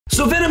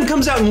So Venom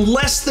comes out in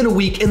less than a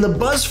week, and the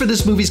buzz for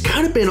this movie's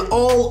kind of been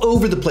all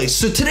over the place.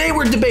 So today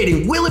we're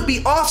debating, will it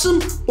be awesome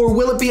or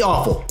will it be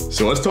awful?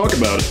 So let's talk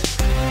about it.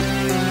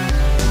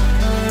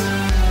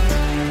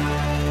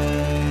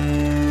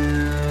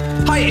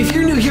 Hi, if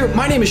you're new here,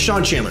 my name is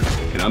Sean Chandler.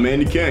 And I'm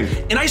Andy King.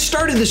 And I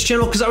started this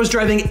channel because I was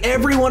driving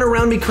everyone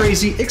around me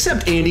crazy,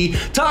 except Andy,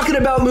 talking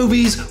about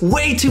movies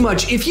way too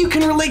much. If you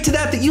can relate to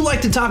that you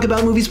like to talk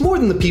about movies more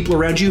than the people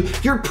around you,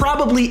 you're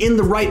probably in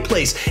the right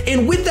place.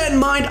 And with that in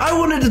mind, I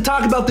wanted to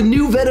talk about the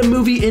new Venom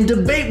movie and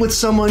debate with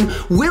someone,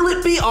 will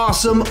it be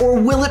awesome or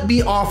will it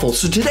be awful?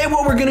 So today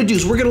what we're gonna do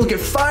is we're gonna look at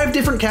 5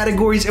 different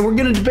categories and we're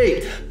gonna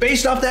debate,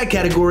 based off that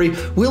category,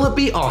 will it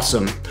be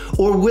awesome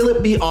or will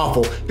it be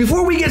awful?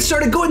 Before we get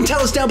started, go ahead and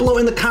tell us down below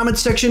in the comments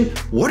section,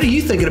 what are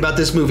you thinking about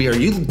this movie? Are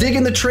you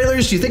digging the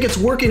trailers? Do you think it's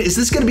working? Is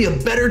this gonna be a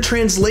better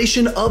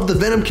translation of the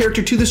Venom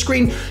character to the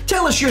screen?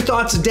 Tell us your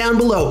thoughts down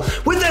below.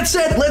 With that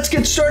said, let's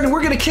get started.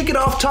 We're gonna kick it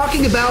off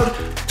talking about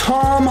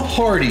Tom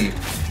Hardy.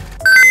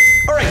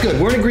 All right,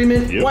 good, we're in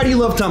agreement. Yep. Why do you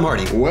love Tom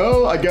Hardy?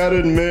 Well, I gotta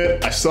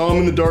admit, I saw him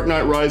in The Dark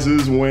Knight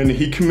Rises. When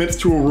he commits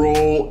to a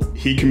role,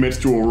 he commits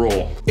to a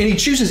role. And he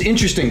chooses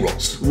interesting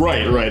roles.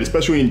 Right,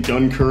 especially in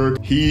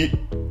Dunkirk. He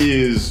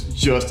is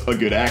just a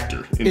good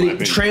actor, in my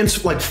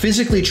opinion.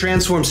 Physically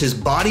transforms his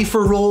body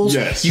for roles.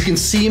 Yes. You can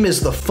see him as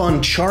the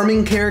fun,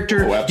 charming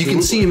character. Oh, absolutely. You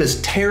can see him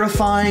as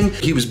terrifying.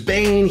 He was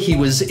Bane. He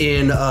was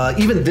in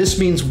even This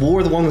Means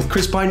War, the one with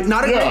Chris Pine.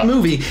 Not a great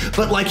movie,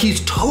 but like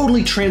he's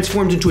totally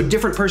transformed into a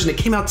different person. It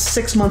came out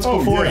 6 months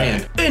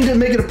beforehand. Yeah. And to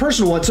make it a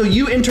personal one, so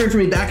you interned for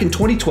me back in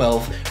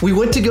 2012. We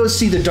went to go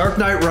see The Dark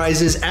Knight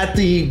Rises at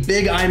the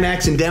big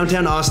IMAX in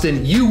downtown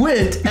Austin. You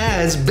went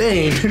as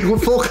Bane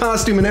with full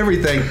costume and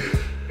everything.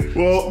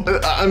 Well,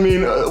 I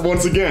mean,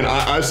 once again,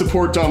 I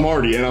support Tom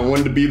Hardy and I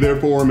wanted to be there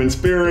for him in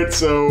spirit,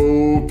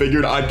 so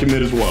figured I'd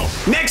commit as well.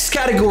 Next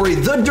category,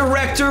 the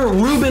director,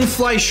 Ruben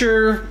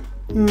Fleischer.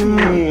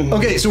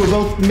 Okay, so we're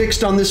both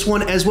mixed on this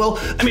one as well.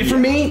 I mean, for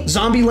me,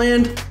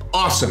 Zombieland,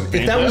 awesome.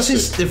 If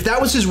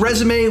that was his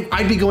resume,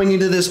 I'd be going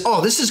into this,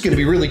 oh, this is gonna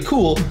be really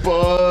cool.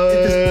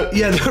 But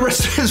the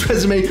rest of his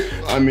resume.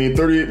 I mean,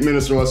 38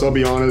 minutes or less, I'll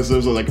be honest, it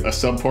was like a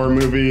subpar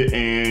movie,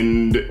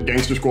 and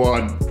Gangster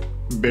Squad,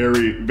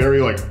 very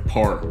like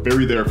par,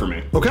 very there for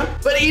me. Okay.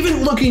 But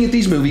even looking at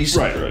these movies,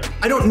 right.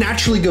 I don't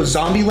naturally go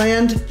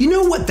Zombieland. You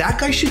know what that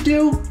guy should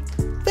do?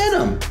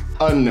 Venom.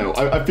 No,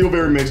 I feel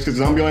very mixed because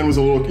Zombieland was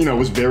a little,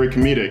 was very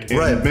comedic.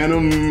 And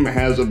Venom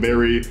has a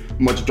very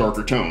much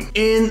darker tone.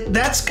 And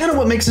that's kind of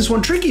what makes this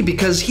one tricky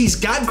because he's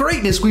got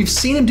greatness. We've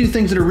seen him do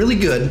things that are really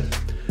good.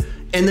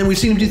 And then we've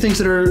seen him do things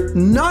that are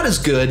not as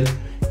good.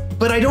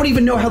 But I don't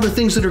even know how the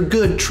things that are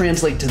good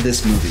translate to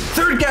this movie.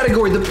 Third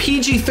category, the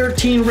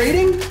PG-13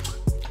 rating.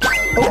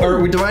 Oh,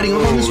 are we dividing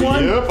up on this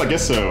one? Yep, I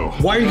guess so.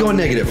 Why are you going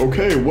negative?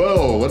 Okay,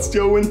 well, let's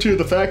go into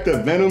the fact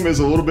that Venom is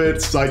a little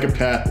bit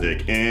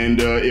psychopathic.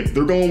 And if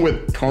they're going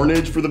with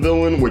Carnage for the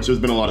villain, which there's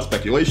been a lot of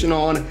speculation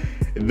on,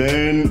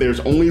 then there's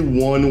only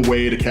one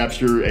way to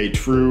capture a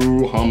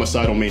true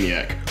homicidal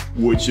maniac,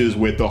 which is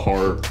with the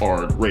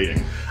hard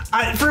rating.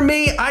 For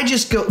me, I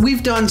just go,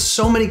 we've done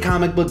so many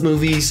comic book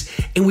movies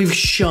and we've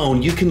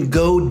shown you can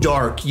go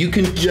dark. You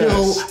can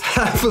kill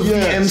half of the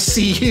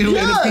MCU in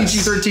a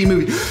PG-13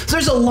 movie. So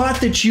there's a lot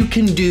that you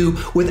can do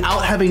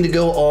without having to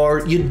go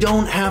R. You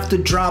don't have to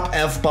drop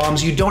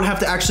F-bombs. You don't have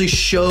to actually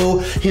show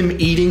him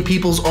eating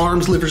people's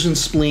arms, livers, and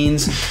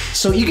spleens.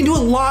 So you can do a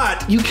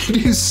lot. You can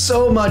do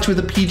so much with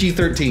a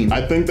PG-13.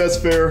 I think that's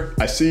fair.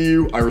 I see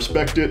you, I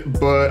respect it,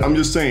 but I'm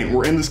just saying,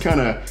 we're in this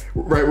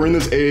we're in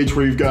this age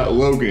where you've got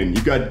Logan,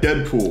 you've got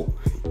Deadpool,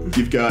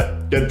 you've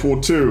got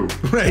Deadpool 2.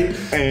 Right.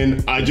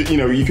 And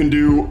you can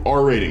do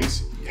R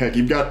ratings. Heck,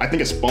 you've got, I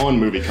think, a Spawn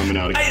movie coming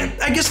out again.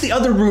 I guess the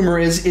other rumor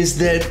is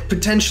that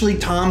potentially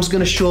Tom's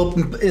gonna show up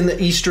in the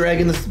Easter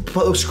egg in the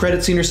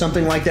post-credit scene or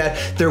something like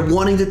that. They're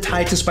wanting to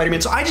tie it to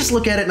Spider-Man. So I just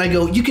look at it and I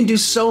go, you can do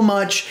so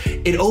much.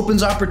 It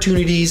opens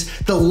opportunities.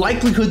 The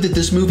likelihood that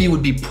this movie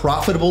would be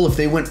profitable if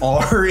they went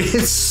R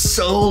is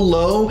so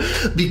low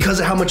because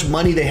of how much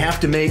money they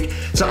have to make.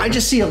 So I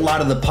just see a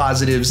lot of the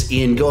positives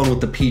in going with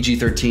the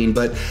PG-13.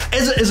 But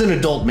as an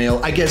adult male,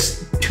 I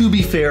guess, to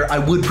be fair, I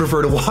would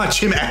prefer to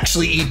watch him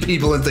actually eat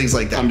people and things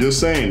like that. I'm just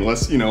saying,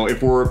 let's,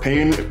 if we're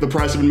paying the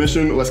price of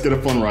admission, let's get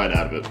a fun ride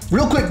out of it.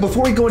 Real quick,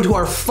 before we go into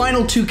our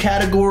final 2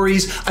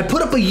 categories, I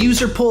put up a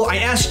user poll. I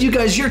asked you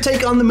guys your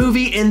take on the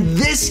movie, and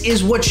this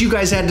is what you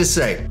guys had to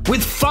say.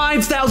 With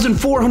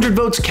 5,400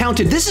 votes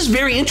counted, this is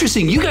very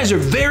interesting. You guys are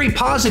very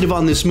positive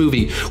on this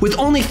movie, with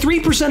only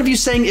 3% of you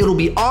saying it'll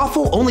be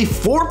awful, only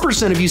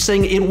 4% of you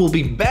saying it will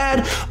be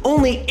bad,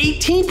 only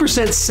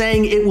 18%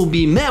 saying it will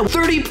be meh,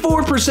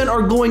 34%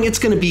 are going it's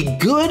gonna be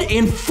good,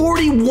 and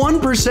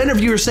 41% of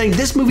you are saying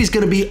this movie's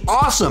gonna be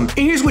awesome. And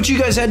here's what you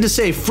guys had to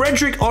say.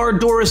 Frederick R.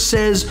 Doris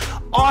says,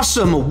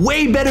 awesome,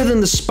 way better than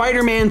the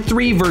Spider-Man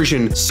 3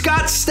 version.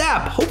 Scott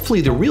Stapp,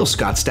 hopefully the real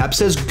Scott Stapp,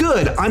 says,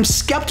 good. I'm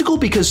skeptical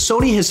because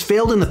Sony has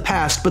failed in the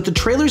past, but the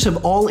trailers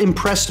have all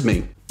impressed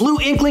me. Blue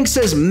Inkling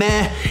says,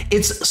 meh,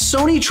 it's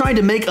Sony trying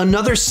to make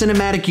another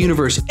cinematic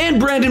universe. And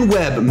Brandon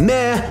Webb,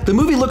 meh, the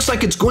movie looks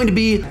like it's going to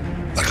be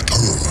like a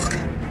bird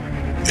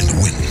in the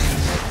wind.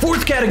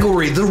 Fourth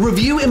category, the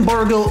review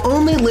embargo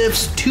only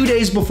lifts 2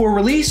 days before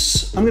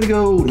release. I'm gonna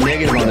go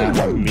negative on that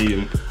one.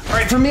 Medium. All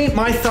right, for me,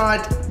 my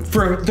thought,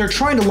 they're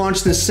trying to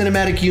launch this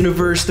cinematic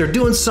universe. They're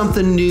doing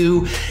something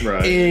new.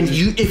 Right. And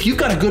if you've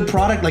got a good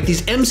product, like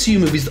these MCU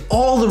movies,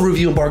 all the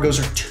review embargoes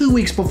are 2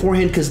 weeks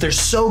beforehand because they're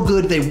so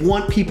good. They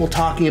want people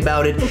talking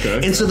about it. Okay.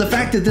 And so the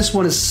fact that this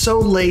one is so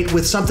late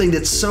with something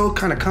that's so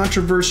kind of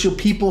controversial,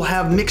 people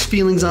have mixed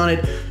feelings on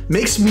it,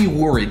 makes me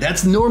worried.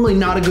 That's normally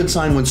not a good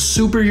sign when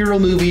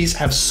superhero movies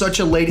have such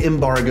a late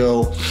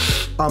embargo.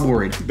 I'm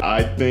worried.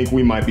 I think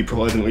we might be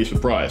pleasantly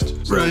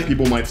surprised. So Right.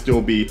 people might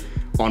still be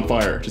on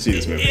fire to see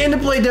this movie. And to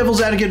play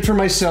devil's advocate for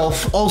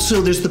myself, also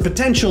there's the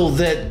potential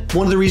that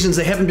one of the reasons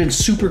they haven't been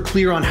super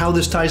clear on how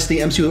this ties to the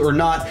MCU or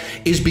not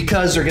is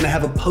because they're going to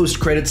have a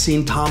post-credit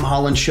scene. Tom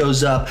Holland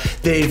shows up.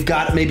 They've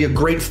got maybe a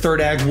great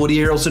third act. Woody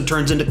Harrelson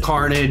turns into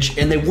Carnage,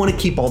 and they want to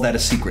keep all that a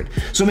secret.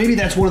 So maybe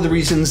that's one of the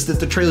reasons that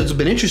the trailers have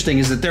been interesting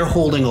is that they're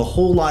holding a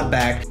whole lot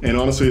back. And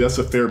honestly, that's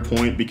a fair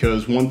point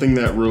because one thing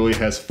that really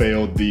has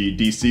failed the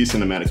DC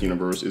cinematic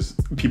universe is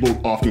people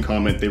often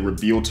comment they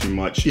reveal too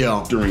much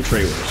during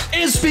trailers.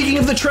 And speaking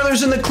of the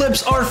trailers and the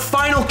clips, our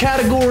final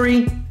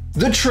category,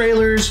 the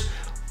trailers.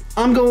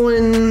 I'm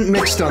going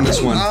mixed on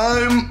this one.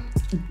 I'm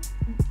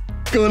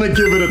gonna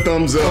give it a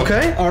thumbs up.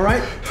 Okay, all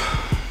right.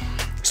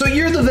 So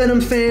you're the Venom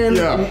fan.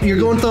 Yeah. You're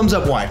going thumbs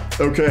up. Why?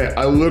 Okay,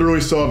 I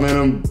literally saw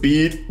Venom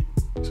beat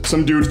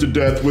some dudes to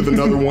death with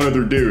another one of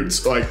their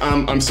dudes. Like,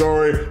 I'm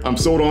sorry, I'm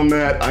sold on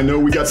that. I know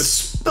we got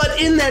this. But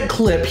in that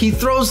clip, he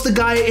throws the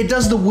guy, it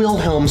does the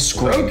Wilhelm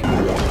scream.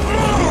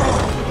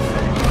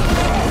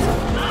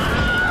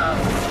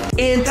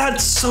 And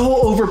that's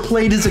so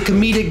overplayed as a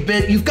comedic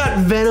bit. You've got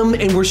Venom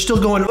and we're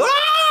still going, ah!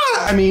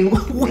 I mean,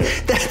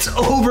 that's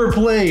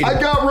overplayed. I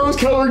got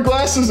rose-colored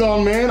glasses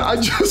on, man. I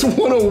just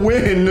want to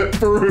win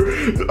for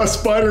a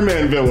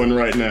Spider-Man villain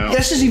right now.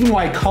 This is even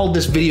why I called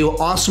this video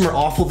awesome or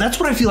awful. That's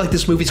what I feel like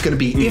this movie's gonna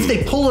be. If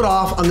they pull it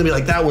off, I'm gonna be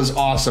like, that was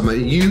awesome. A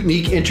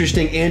unique,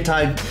 interesting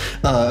anti-hero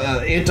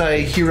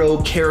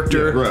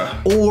character.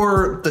 Yeah,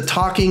 or the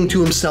talking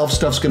to himself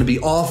stuff's gonna be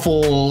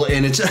awful.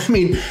 And it's, I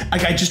mean,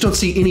 I just don't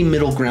see any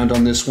middle ground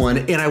on this one.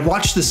 And I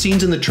watch the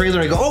scenes in the trailer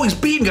and I go, oh, he's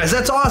beating guys,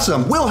 that's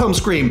awesome. Wilhelm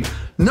scream.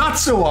 Not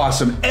so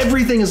awesome.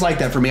 Everything is like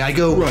that for me. I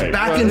go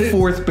back and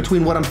forth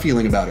between what I'm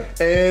feeling about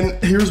it.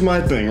 And here's my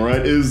thing,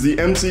 right, is the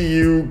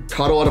MCU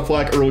caught a lot of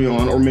flack early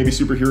on, or maybe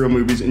superhero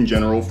movies in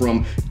general,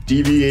 from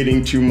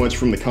deviating too much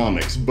from the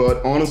comics.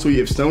 But honestly,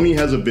 if Sony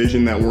has a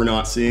vision that we're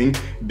not seeing,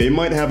 they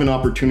might have an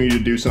opportunity to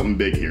do something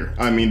big here.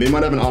 I mean, they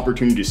might have an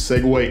opportunity to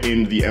segue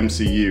into the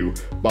MCU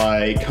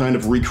by kind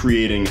of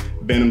recreating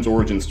Venom's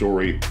origin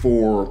story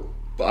for,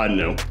 I don't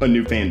know, a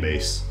new fan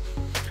base.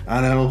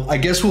 I know. I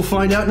guess we'll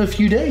find out in a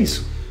few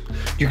days.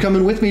 You're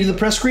coming with me to the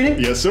press screening?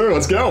 Yes, sir.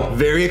 Let's go.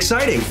 Very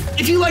exciting.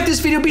 If you like this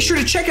video, be sure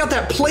to check out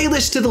that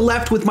playlist to the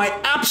left with my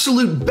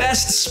absolute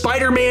best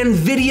Spider-Man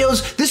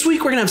videos. This week,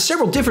 we're going to have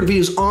several different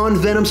videos on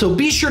Venom, so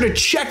be sure to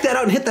check that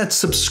out and hit that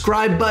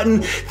subscribe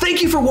button.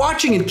 Thank you for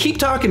watching, and keep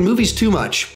talking movies too much.